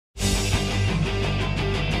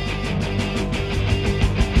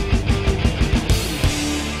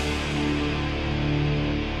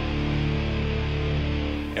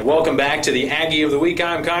Welcome back to the Aggie of the Week.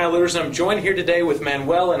 I'm Kyle Luetters, and I'm joined here today with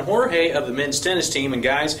Manuel and Jorge of the men's tennis team. And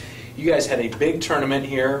guys, you guys had a big tournament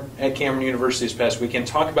here at Cameron University this past weekend.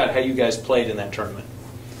 Talk about how you guys played in that tournament.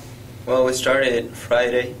 Well, we started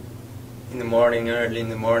Friday in the morning, early in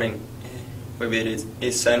the morning. We beat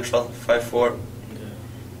East Central 5-4.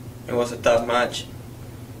 It was a tough match.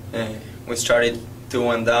 We started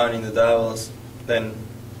 2-1 down in the doubles. Then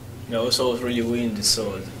it was really windy,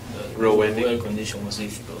 so real windy. The weather condition was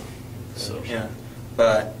difficult. So yeah,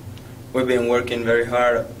 but we've been working very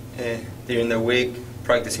hard during the week,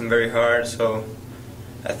 practicing very hard. So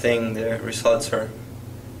I think the results are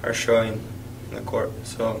showing in the court.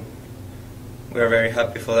 So we are very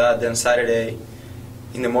happy for that. Then Saturday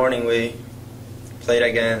in the morning we played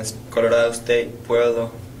against Colorado State,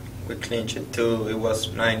 Pueblo. We clinched it too. It was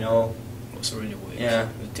 9-0. It was really weak. Yeah.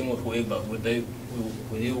 The team was weak, but we did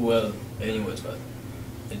well anyways, but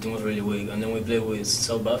the team was really weak. And then we played with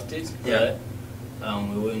South Baptist, yeah. Right?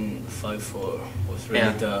 We won 5-4. It was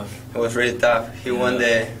really tough. It was really tough. We won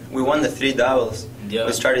the three doubles. Yeah.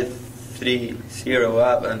 We started 3-0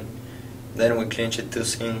 up, and then we clinched 2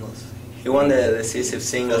 singles. He won the decisive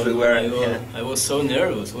singles. I was so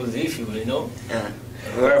nervous. It was difficult, you know? Yeah.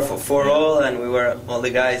 We were 4-all, and we were all the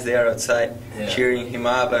guys there outside cheering him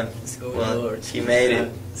up, and he made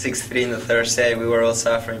it 6-3 in the third set. We were all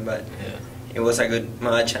suffering, but it was a good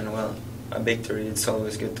match, and a victory. It's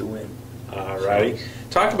always good to win. Alrighty.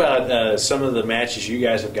 Talk about some of the matches you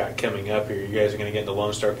guys have got coming up here. You guys are going to get into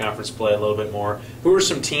Lone Star Conference play a little bit more. Who are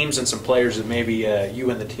some teams and some players that maybe you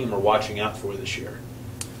and the team are watching out for this year?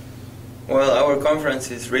 Well, our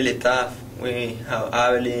conference is really tough. We have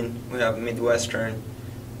Abilene, we have Midwestern.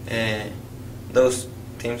 Those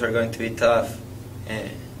teams are going to be tough,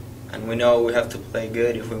 and we know we have to play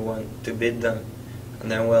good if we want to beat them. And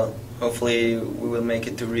then, well, hopefully we will make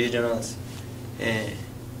it to regionals. And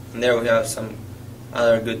there we have some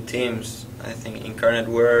other good teams. I think Incarnate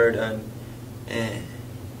Word and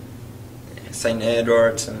St.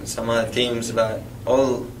 Edwards and some other teams. But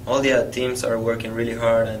all the other teams are working really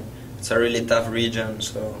hard, and it's a really tough region.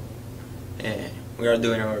 So we are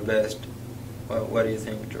doing our best. Well, what do you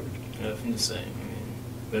think, George? I think the same. I mean,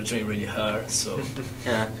 we're trying really hard, so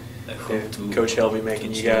yeah. I hope to. Coach Helby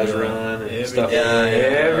making you guys run and stuff.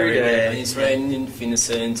 Every day. And it's raining in fitness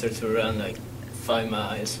center to run like 5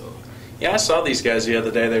 miles. So. Yeah, I saw these guys the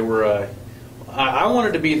other day. They were. I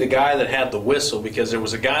wanted to be the guy that had the whistle, because there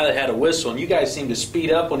was a guy that had a whistle, and you guys seemed to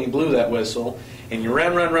speed up when he blew that whistle, and you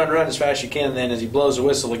run as fast as you can. And then as he blows the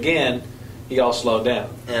whistle again, you all slow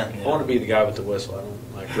down. Yeah. I want to be the guy with the whistle. I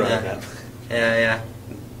don't like running that. Yeah.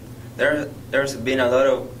 There's been a lot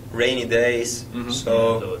of rainy days,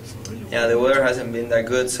 so the weather hasn't been that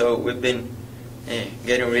good. So we've been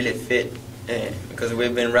getting really fit because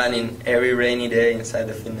we've been running every rainy day inside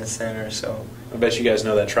the fitness center. So I bet you guys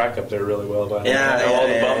know that track up there really well. All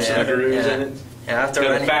the bumps and the grooves in it. Yeah, after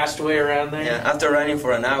running a fast way around there. Yeah, after running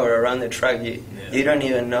for an hour around the track, you don't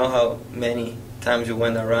even know how many times you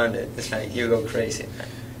went around it. It's like you go crazy.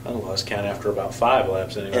 I lost count after about 5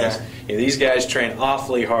 laps anyways. Yeah, these guys train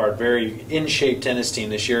awfully hard, very in-shape tennis team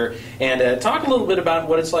this year. And talk a little bit about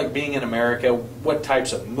what it's like being in America. What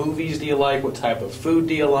types of movies do you like? What type of food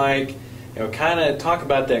do you like? Kind of talk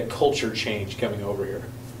about that culture change coming over here.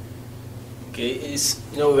 Okay,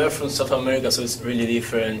 we're from South America, so it's really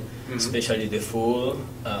different, especially the food,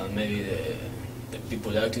 maybe the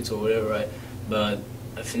people attitude or whatever, right? But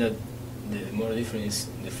I think that the more different is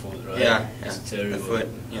the food, right? Yeah, it's terrible. The food,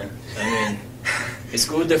 yeah. I mean, it's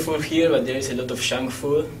good the food here, but there is a lot of junk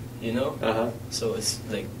food, you know? So it's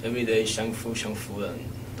like every day junk food, and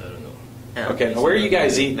I don't know. Yeah. Okay, now where are you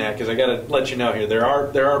guys eating at? Because I got to let you know here, there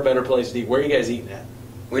are better places to eat. Where are you guys eating at?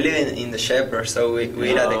 We live in the Shepherd, so we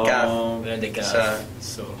eat at the cafe. We're at the cafe,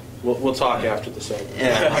 so. We'll talk after the segment.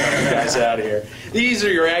 Yeah. You guys out of here. These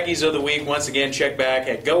are your Aggies of the Week. Once again, check back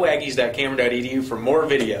at goaggies.cameron.edu for more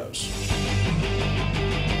videos.